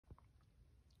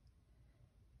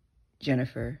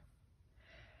Jennifer,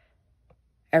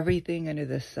 everything under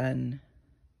the sun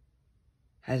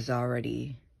has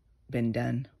already been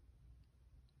done.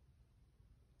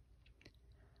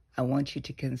 I want you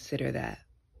to consider that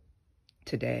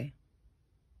today.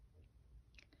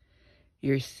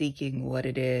 You're seeking what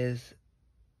it is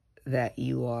that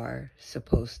you are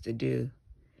supposed to do.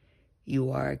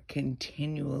 You are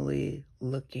continually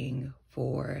looking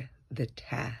for the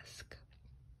task.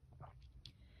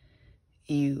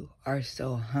 You are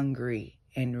so hungry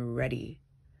and ready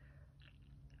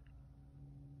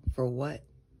for what?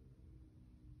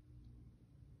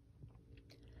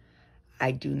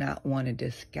 I do not want to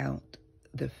discount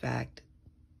the fact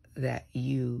that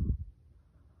you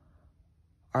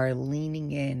are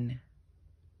leaning in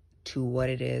to what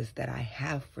it is that I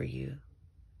have for you,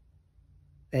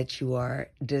 that you are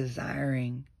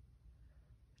desiring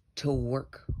to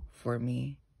work for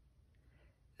me,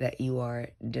 that you are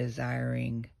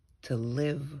desiring to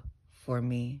live for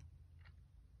me.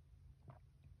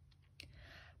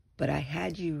 But I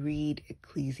had you read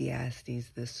Ecclesiastes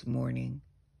this morning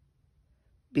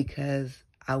because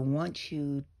I want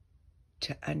you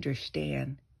to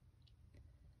understand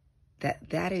that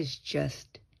that is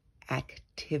just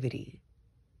activity.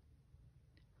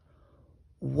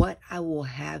 What I will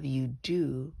have you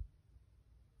do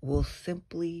will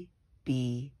simply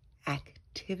be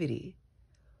activity.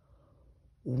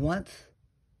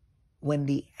 When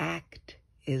the act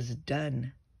is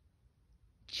done,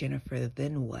 Jennifer,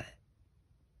 then what?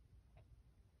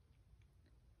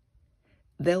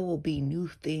 There will be new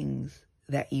things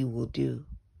that you will do,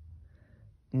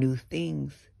 new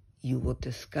things you will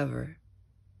discover.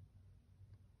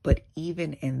 But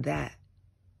even in that,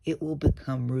 it will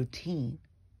become routine.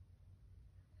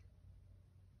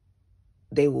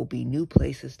 There will be new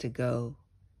places to go,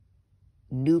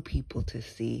 new people to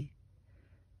see,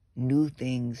 new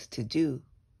things to do.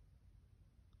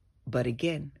 But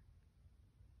again,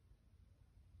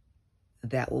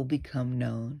 that will become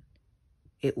known.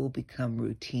 It will become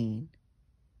routine.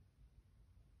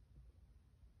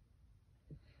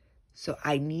 So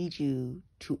I need you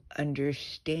to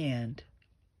understand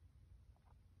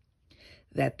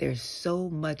that there's so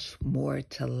much more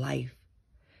to life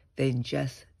than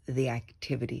just the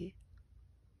activity.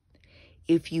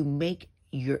 If you make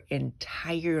your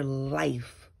entire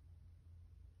life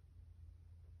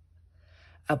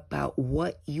about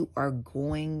what you are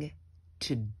going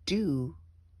to do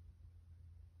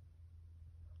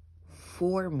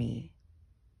for me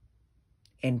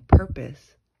and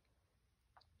purpose,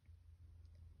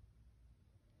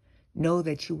 know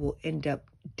that you will end up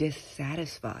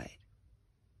dissatisfied.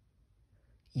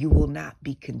 You will not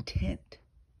be content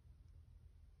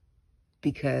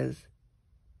because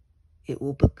it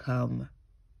will become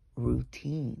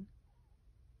routine.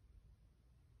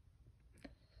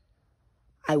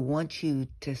 I want you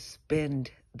to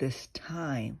spend this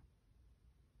time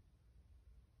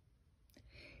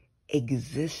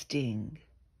existing,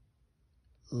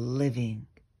 living,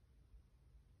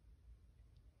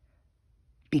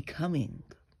 becoming.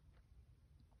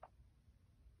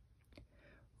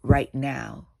 Right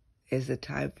now is the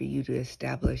time for you to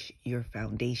establish your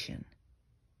foundation.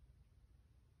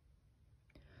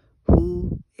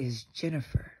 Who is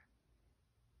Jennifer?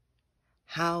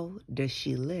 How does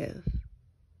she live?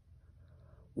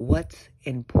 What's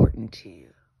important to you?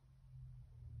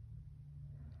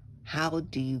 How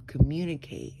do you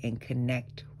communicate and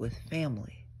connect with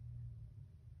family?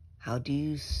 How do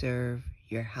you serve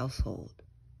your household?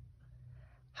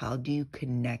 How do you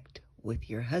connect with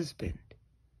your husband?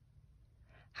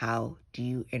 How do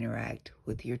you interact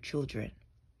with your children?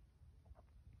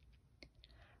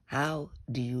 How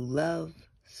do you love,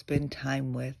 spend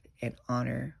time with, and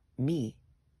honor me?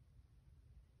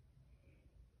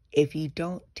 If you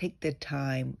don't take the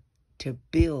time to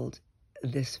build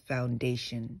this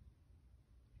foundation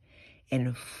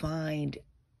and find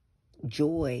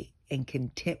joy and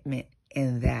contentment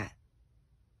in that,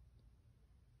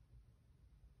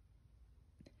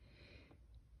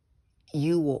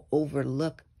 you will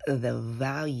overlook the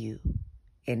value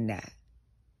in that.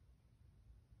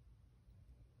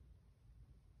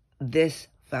 This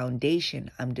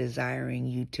foundation I'm desiring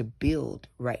you to build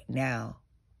right now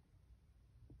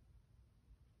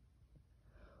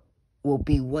will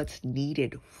be what's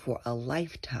needed for a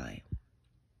lifetime.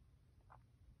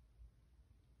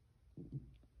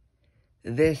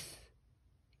 This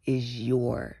is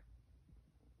your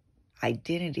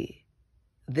identity.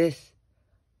 This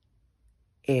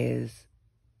is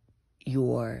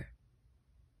your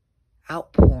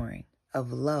outpouring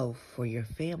of love for your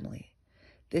family.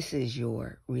 This is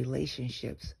your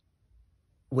relationships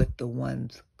with the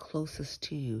ones closest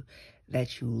to you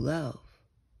that you love.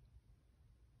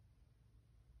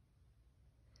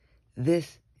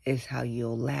 This is how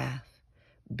you'll laugh,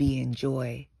 be in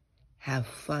joy, have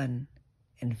fun,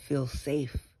 and feel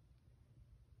safe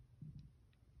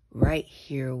right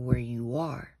here where you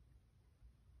are.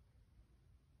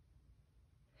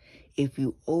 If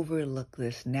you overlook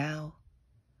this now,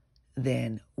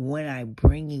 then when I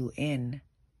bring you in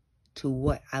to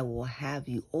what I will have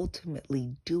you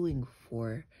ultimately doing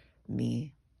for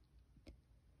me,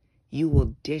 you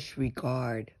will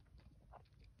disregard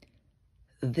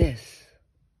this,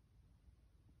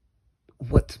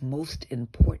 what's most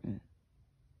important,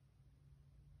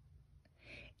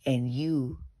 and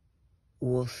you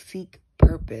will seek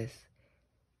purpose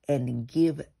and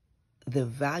give the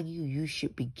value you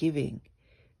should be giving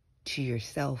to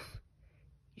yourself,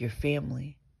 your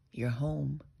family, your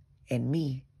home, and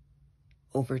me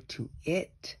over to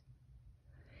it.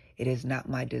 It is not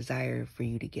my desire for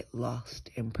you to get lost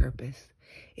in purpose.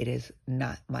 It is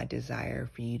not my desire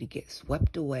for you to get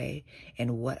swept away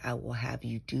in what I will have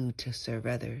you do to serve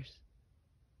others.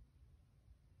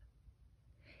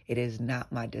 It is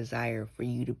not my desire for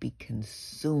you to be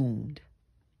consumed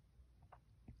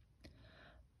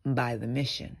by the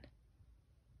mission.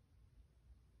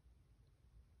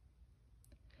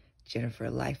 Jennifer,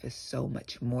 life is so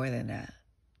much more than that.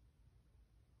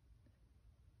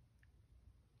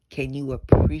 Can you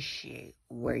appreciate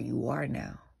where you are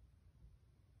now?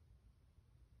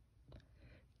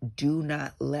 Do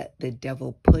not let the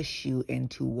devil push you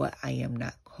into what I am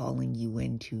not calling you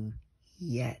into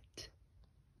yet.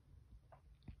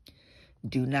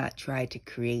 Do not try to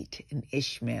create an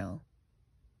Ishmael.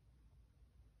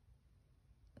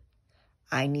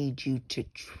 I need you to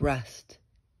trust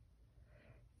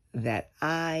that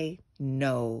I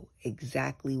know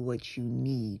exactly what you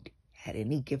need at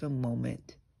any given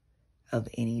moment of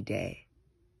any day.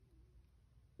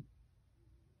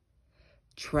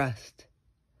 Trust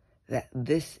that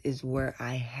this is where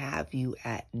I have you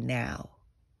at now,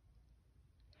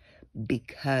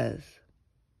 because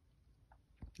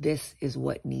this is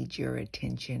what needs your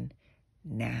attention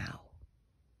now.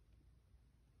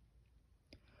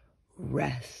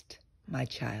 Rest, my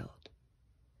child.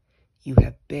 You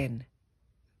have been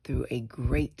through a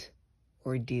great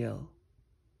ordeal.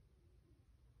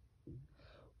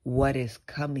 What is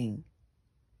coming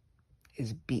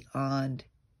is beyond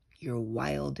your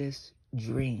wildest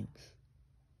dreams.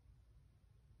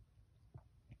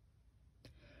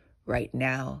 Right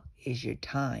now is your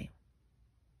time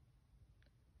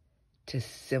to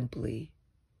simply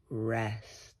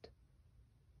rest.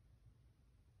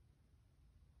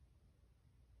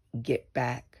 Get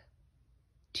back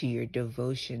to your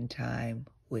devotion time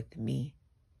with me.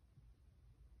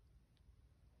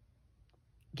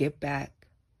 Get back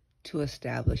to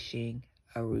establishing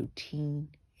a routine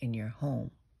in your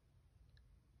home.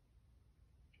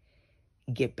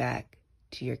 Get back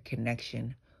to your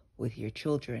connection with your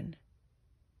children.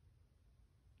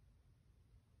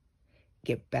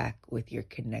 Get back with your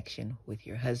connection with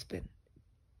your husband.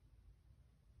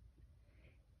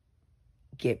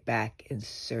 Get back in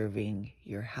serving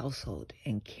your household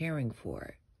and caring for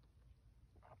it.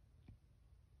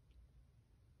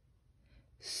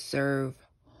 Serve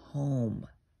home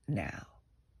now.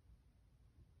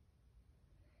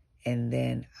 And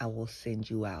then I will send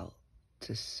you out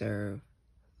to serve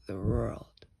the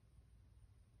world.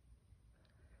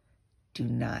 Do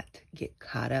not get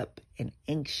caught up and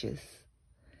anxious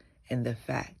in the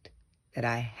fact that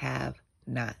I have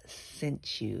not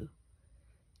sent you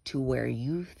to where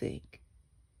you think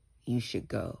you should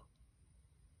go.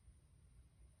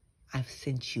 I've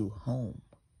sent you home.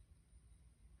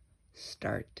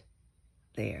 Start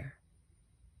there.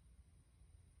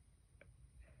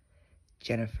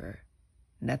 Jennifer,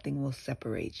 nothing will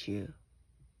separate you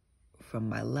from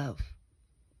my love.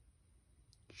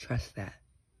 Trust that.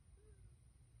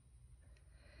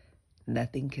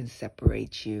 Nothing can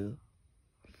separate you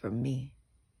from me.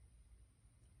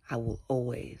 I will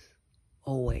always,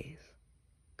 always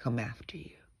come after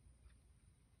you.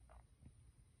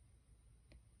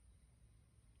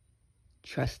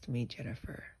 Trust me,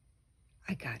 Jennifer.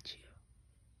 I got you.